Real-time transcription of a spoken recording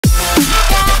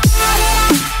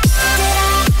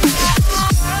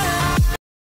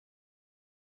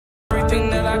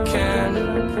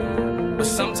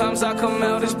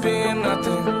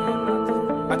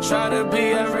try to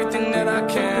be everything that I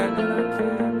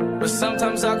can, but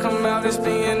sometimes I come out as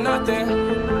being nothing.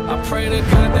 I pray to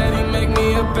God that He make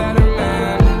me a better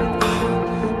man.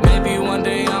 Maybe one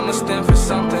day I'ma stand for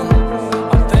something.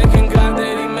 I'm thanking God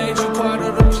that He made you part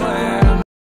of the plan.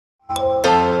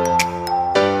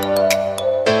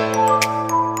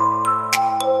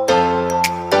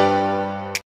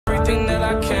 Everything that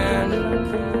I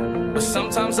can, but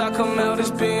sometimes I come out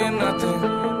as being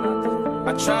nothing.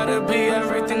 I try to be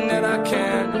everything that I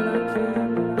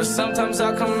can, but sometimes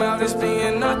I come out as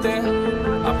being nothing.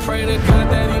 I pray to God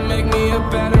that He make me a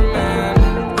better man.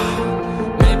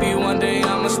 Maybe one day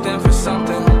I'ma stand for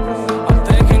something. I'm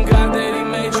thanking God that He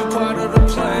made you part of the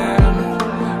plan.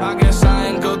 I guess I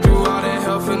ain't go through all that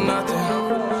hell for nothing.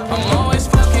 I'm always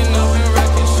fucking up and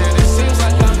wrecking shit. It seems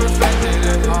like I'm perfected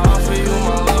it. I offer you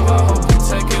my love, I hope you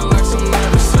take it like some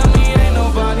medicine. Me ain't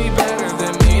nobody better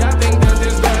than me. I think that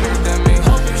there's better than me.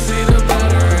 Hope you see the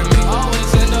better in me. Always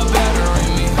end up better in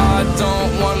me. I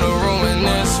don't wanna ruin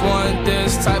this one.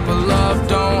 This type of love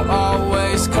don't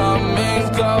always come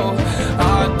and go.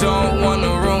 I don't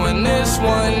wanna ruin this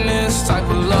one. This type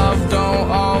of love don't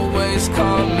always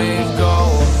come and go.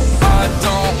 I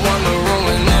don't wanna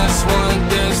ruin this one.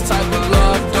 This type of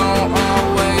love don't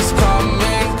always come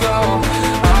and go.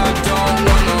 I don't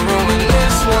wanna ruin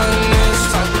this one. This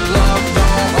type of love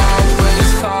don't always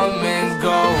come and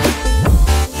go.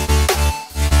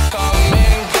 Come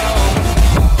and go.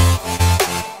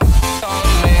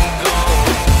 Come and go.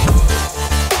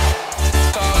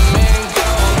 Come and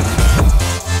go.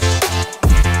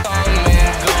 Come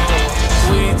and go.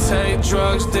 We take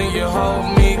drugs, then you hold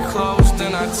me close,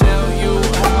 then I tell you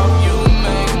how you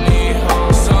make me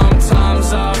whole.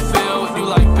 Sometimes I feel you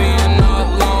like being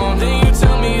alone, then you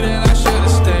tell me that I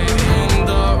should've stayed in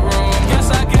the room. Guess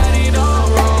I got it all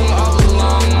wrong, all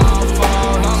along my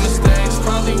fault. My mistakes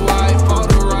probably wipe all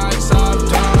the rights I've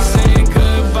done. Saying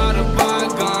goodbye to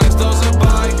bygones, those are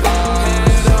bygones.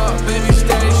 Head up, baby,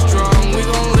 stay strong, we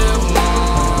gon' live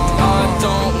long. I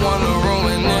don't wanna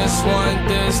ruin this one.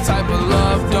 This type of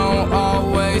love don't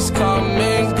always come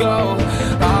and go.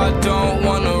 I don't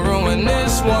wanna ruin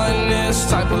this one. This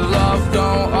type of love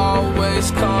don't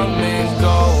always come and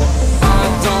go. I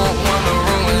don't wanna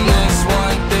ruin this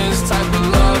one. This type of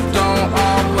love don't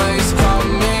always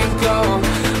come and go.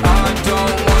 I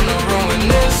don't wanna ruin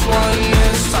this one.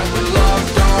 This type of love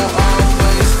don't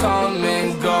always come and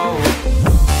go.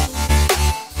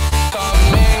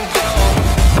 Come and go.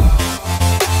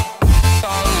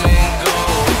 Come and go.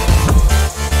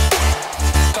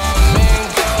 Come and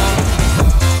go.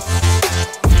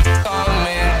 Come and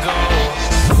go.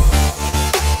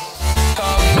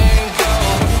 Come and go.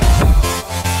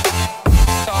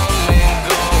 Come and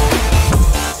go.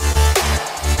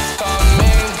 Come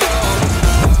and go.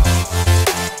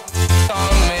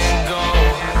 Come and go.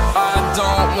 I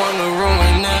don't wanna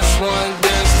ruin this one.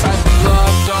 This type of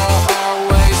love don't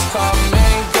always come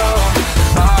and go.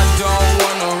 I don't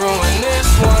wanna ruin this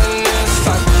one. This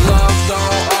type of love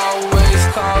don't always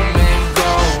come and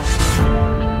go.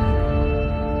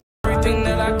 Everything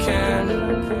that I can,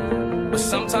 but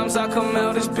sometimes I come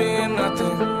out as being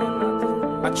nothing.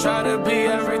 I try to be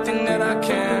everything that I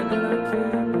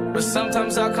can, but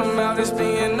sometimes I come out as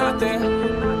being nothing.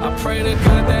 I pray to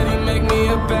God that He make me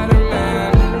a better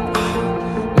man.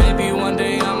 Maybe one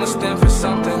day I'ma stand for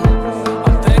something.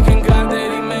 I'm thanking God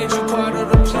that He made you part of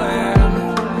the plan.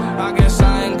 I guess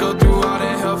I ain't go through all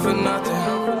that hell for nothing.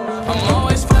 I'm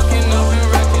always fucking up and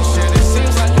wrecking shit. It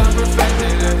seems like I'm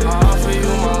perfected it. I offer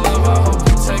you my love, I hope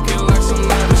you take it like some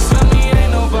medicine. Me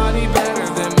ain't nobody better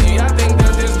than me. I think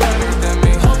that there's better than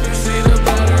me. Hope you see the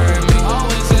better in me.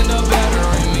 Always end up better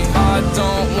in me. I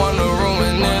don't wanna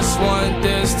ruin this one.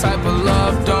 This type of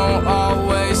love don't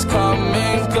always come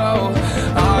and go.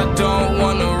 I don't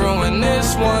wanna ruin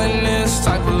this one. This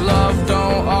type of love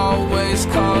don't always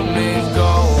come and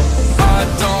go. I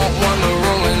don't wanna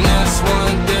ruin this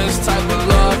one. This type of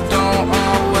love don't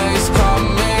always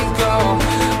come and go.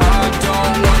 I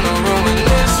don't wanna ruin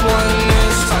this one.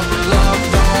 This type of love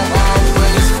don't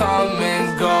always come and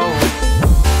go.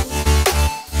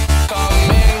 Come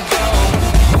and go.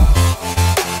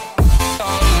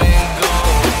 Come and go.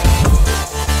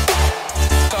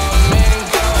 Come and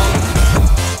go.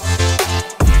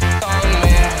 Come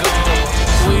and go.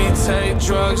 We take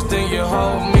drugs, then you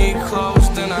hold me close,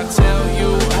 then I tell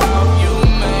you how you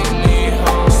make me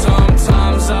whole.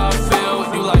 Sometimes I feel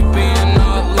you like being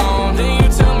alone, then you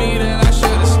tell me that I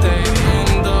should've stayed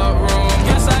in the room.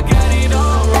 Guess I got it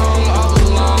all wrong, all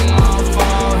along my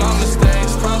fault. My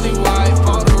mistakes probably wipe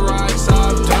all the rights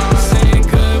I've done. Saying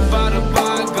goodbye to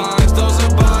bygones, those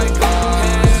are bygones.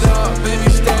 Head up, baby,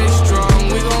 stay strong,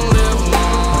 we gon'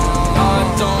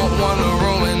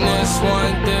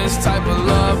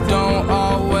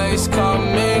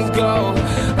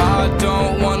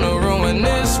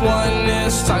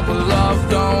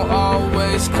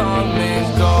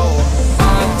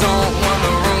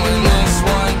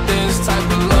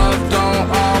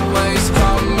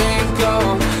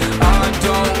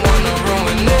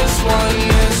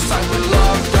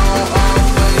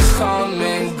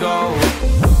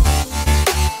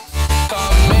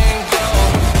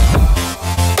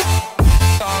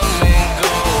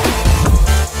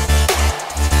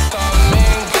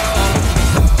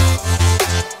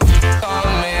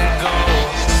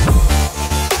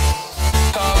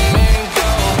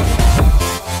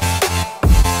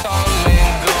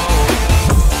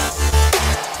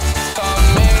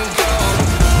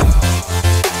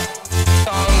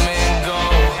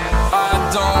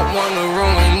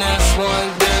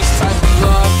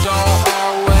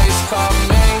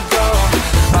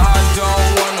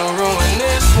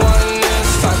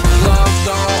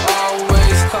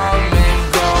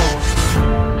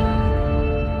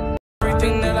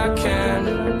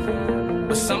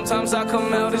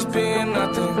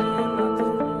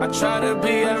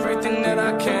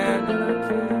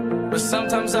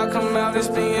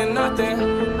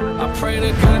 pray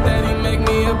to God that he make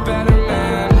me a better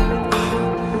man.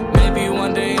 Maybe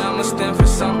one day I'ma stand for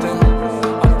something.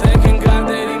 I'm thanking God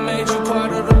that he made you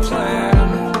part of the plan.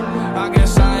 I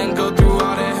guess I ain't go through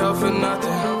all that hell for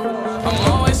nothing. I'm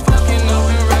always fucking up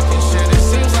and wrecking shit. It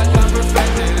seems like I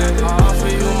perfected it. I offer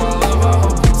you my love, I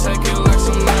hope you take it like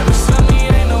some medicine. Me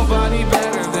ain't nobody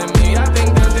better than me. I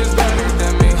think that there's better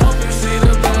than me. Hope you see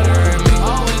the better in me.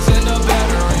 Always end up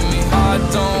better in me. I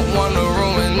don't wanna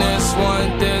ruin this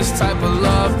one. This type of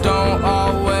love don't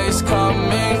always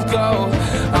come and go.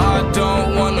 I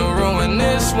don't wanna ruin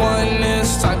this one.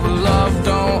 This type of love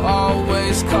don't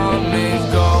always come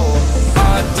and go.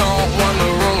 I don't wanna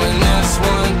ruin this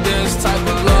one. This type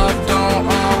of love don't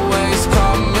always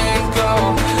come and go.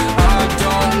 I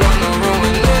don't wanna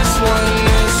ruin this one.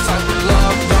 This type of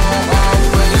love don't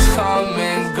always come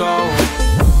and go.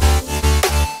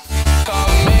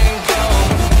 Come and go.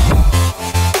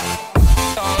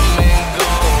 Come and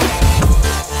go.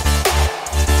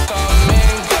 Come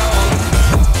and go.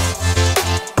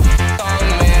 Come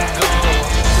and go.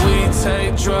 We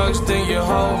take drugs, then you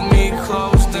hold me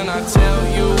close, then I tell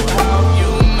you how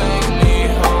you make me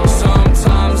whole.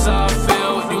 Sometimes I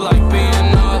feel you like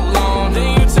being alone, then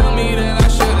you tell me that I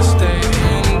should've stayed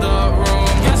in the room.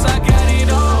 Guess I got it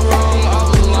all wrong,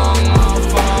 all along my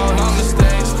fault. My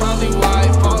mistakes probably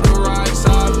wipe all the rights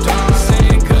I've done.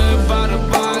 Saying goodbye to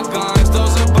bygones,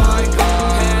 those are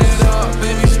bygones. Head up,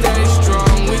 baby, stay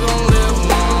strong, we gon' live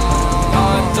long.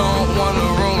 I don't wanna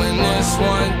ruin this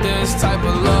one. This type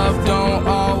of love don't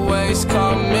always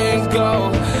come and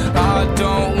go. I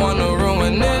don't wanna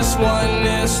ruin this one.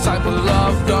 This type of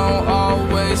love don't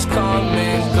always come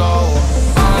and go.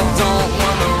 I don't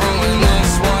wanna ruin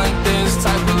this one. This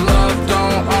type of love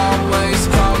don't always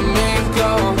come and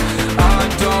go. I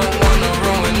don't wanna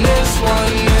ruin this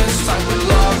one. This type of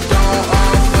love don't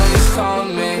always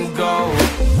come and go.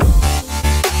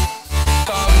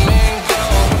 Come and go.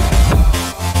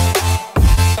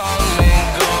 Come and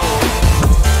go.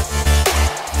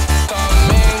 Come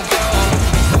and go.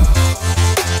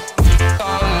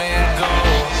 Come and go.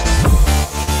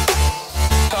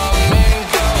 Come and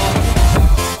go.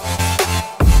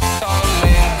 Come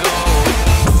and go.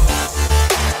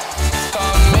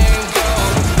 Come and go.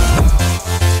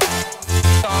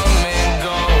 Come and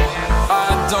go. I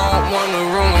don't wanna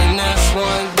ruin this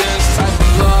one. This type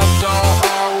of love don't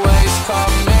always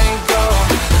come and go.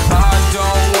 I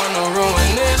don't wanna ruin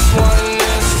this one.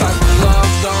 This type of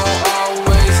love don't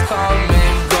always come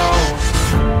and go.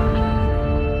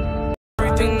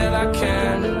 Everything that I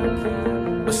can,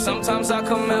 but sometimes I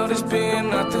come out as being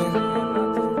nothing.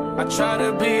 I try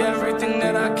to be everything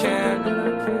that I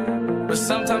can, but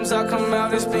sometimes I come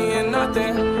out as being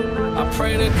nothing. I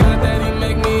pray to God that he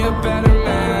make me a better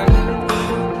man.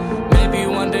 Maybe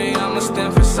one day I'ma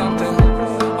stand for something.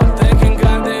 I'm thanking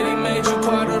God that he made you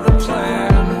part of the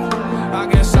plan. I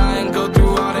guess I ain't go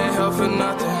through all that hell for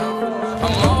nothing.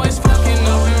 I'm always fucking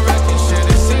up and wrecking shit.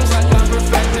 It seems like I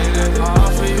perfected it. I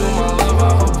offer you my love,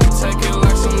 I hope you take it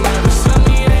like some medicine.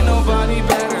 Me ain't nobody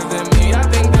better than me. I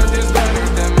think that there's better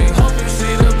than me. Hope you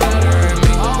see the better in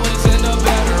me. Always end up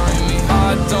better in me.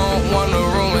 I don't wanna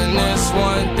ruin this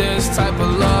one. This type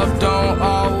of love don't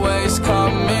always come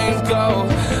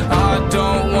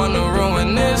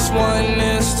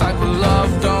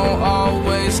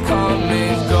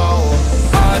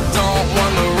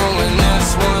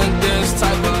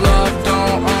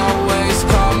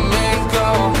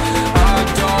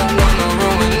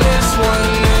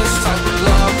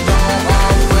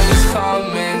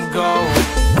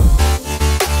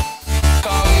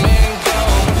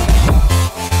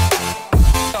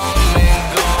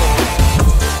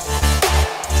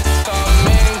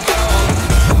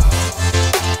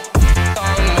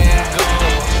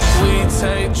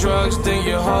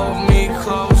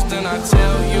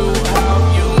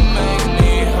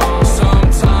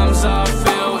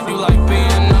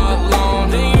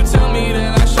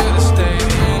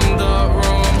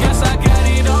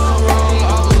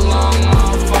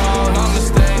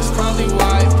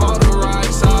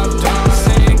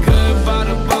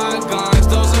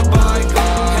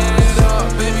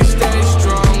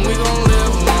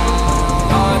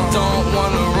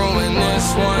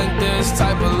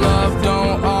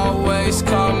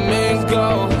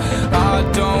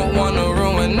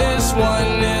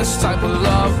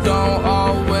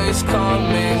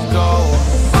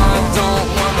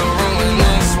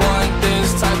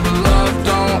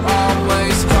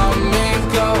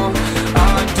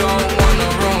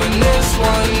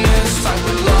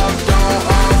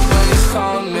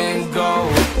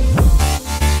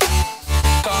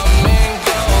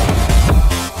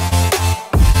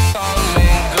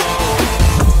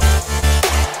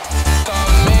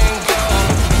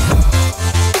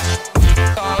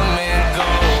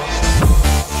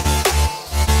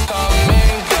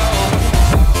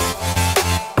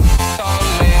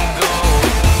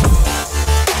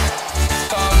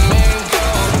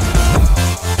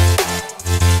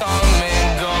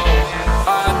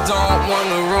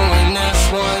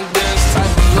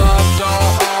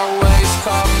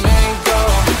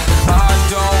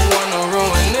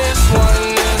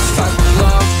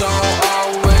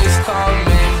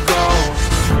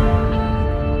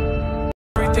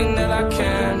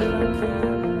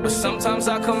but sometimes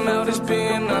I come out as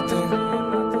being nothing.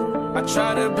 I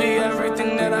try to be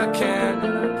everything that I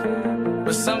can,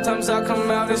 but sometimes I come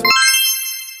out as